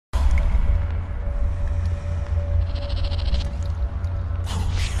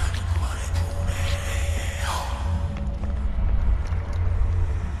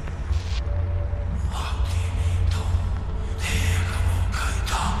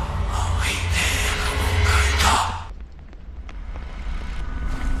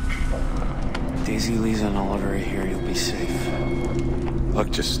Maisie, Lisa, and Oliver are here, you'll be safe. Look,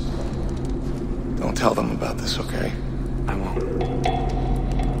 just don't tell them about this, okay? I won't.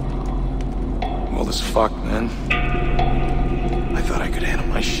 Old as fuck, man. I thought I could handle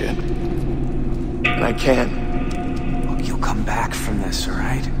my shit. And I can't. Look, you'll come back from this,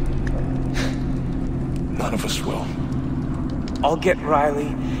 alright? None of us will. I'll get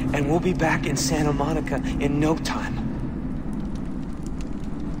Riley, and we'll be back in Santa Monica in no time.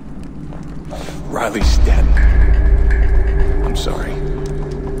 Riley's dead. I'm sorry.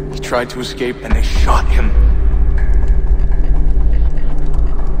 He tried to escape and they shot him.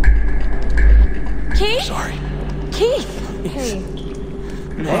 Keith? Sorry. Keith! Hey.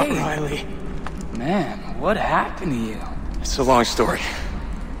 Not Riley. Man, what happened to you? It's a long story.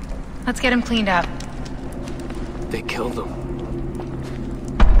 Let's get him cleaned up. They killed him.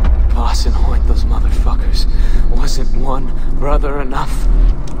 Voss and Hoyt, those motherfuckers. Wasn't one brother enough?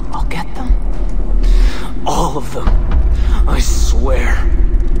 I'll get them. All of them. I swear.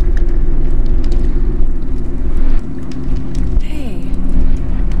 Hey.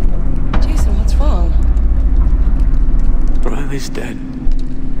 Jason, what's wrong? Riley's dead.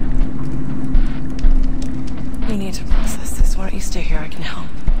 We need to process this. Why don't you stay here? I can help.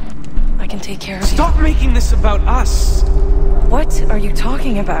 I can take care of you. Stop making this about us! What are you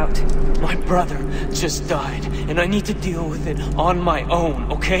talking about? My brother just died, and I need to deal with it on my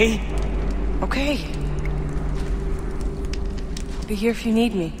own, okay? Okay. I'll be here if you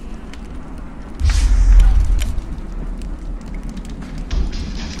need me.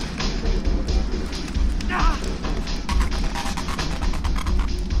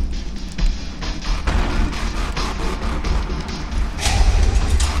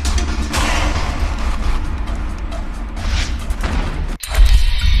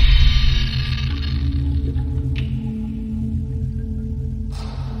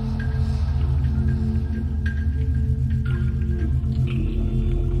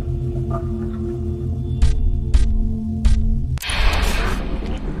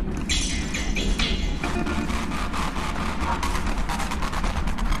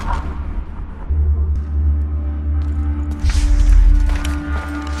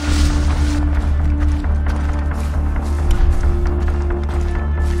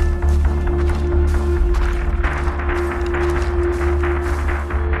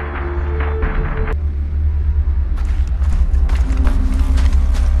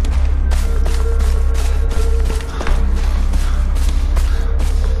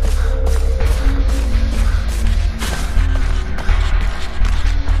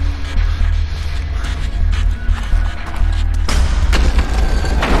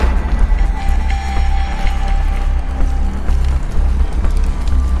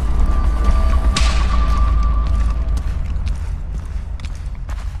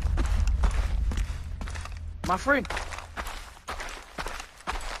 My friend.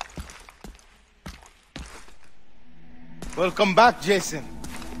 Welcome back, Jason.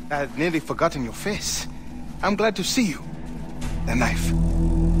 I had nearly forgotten your face. I'm glad to see you. The knife.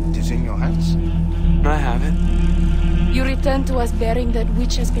 It is in your hands. I have it. You return to us bearing that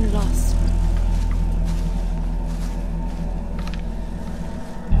which has been lost.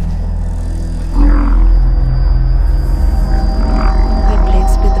 The blade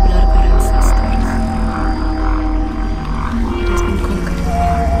spilled the blood of our ancestors. It has been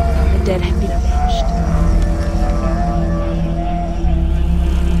conquered. The dead have been avenged.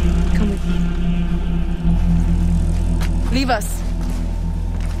 Come with me. Leave us.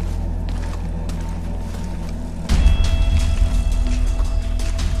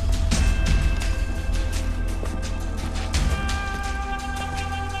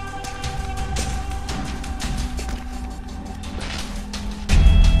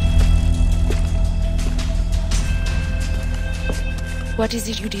 What is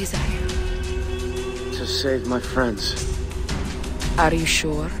it you desire? To save my friends. Are you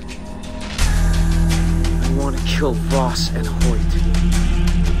sure? I want to kill Voss and Hoyt.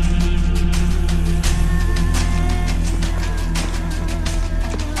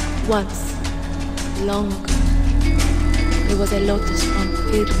 Once, long ago, there was a lotus pond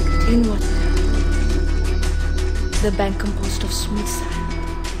filled with clean water. The bank composed of smooth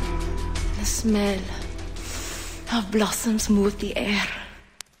sand. The smell of blossoms moved the air.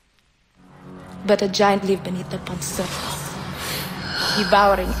 But a giant lived beneath the pond's surface,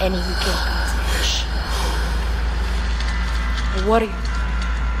 devouring any who came to his reach. A warrior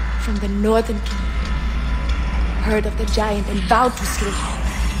from the northern kingdom heard of the giant and vowed to slay him.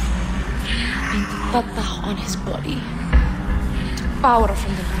 And to Tatah on his body, to power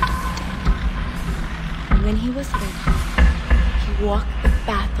from the land of the dead. And when he was ready, he walked the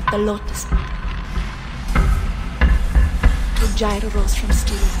path of the lotus pond The giant rose from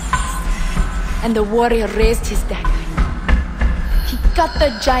steel, and the warrior raised his dagger. He cut the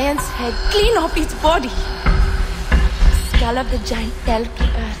giant's head clean off its body. The skull of the giant fell to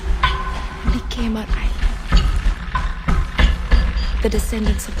earth and became our island. The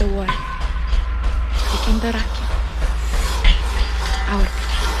descendants of the warrior became the Raki, our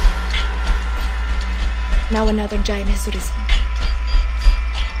people. Now another giant has risen.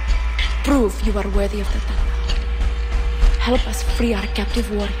 Prove you are worthy of the Tata. Help us free our captive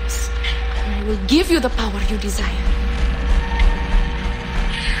warriors, and I will give you the power you desire.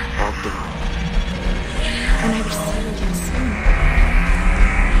 I'll do. And I will see you again soon.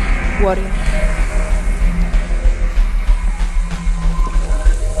 Warrior.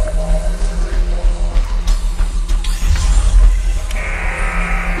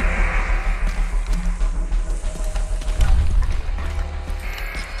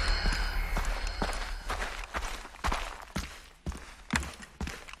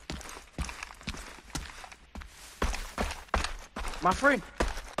 My friend.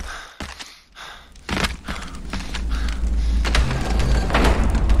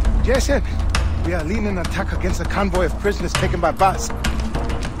 Jason, we are leading an attack against a convoy of prisoners taken by Baz.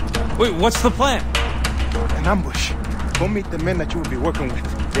 Wait, what's the plan? An ambush. Go meet the men that you will be working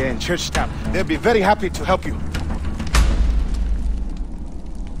with. They're in Church Town. They'll be very happy to help you.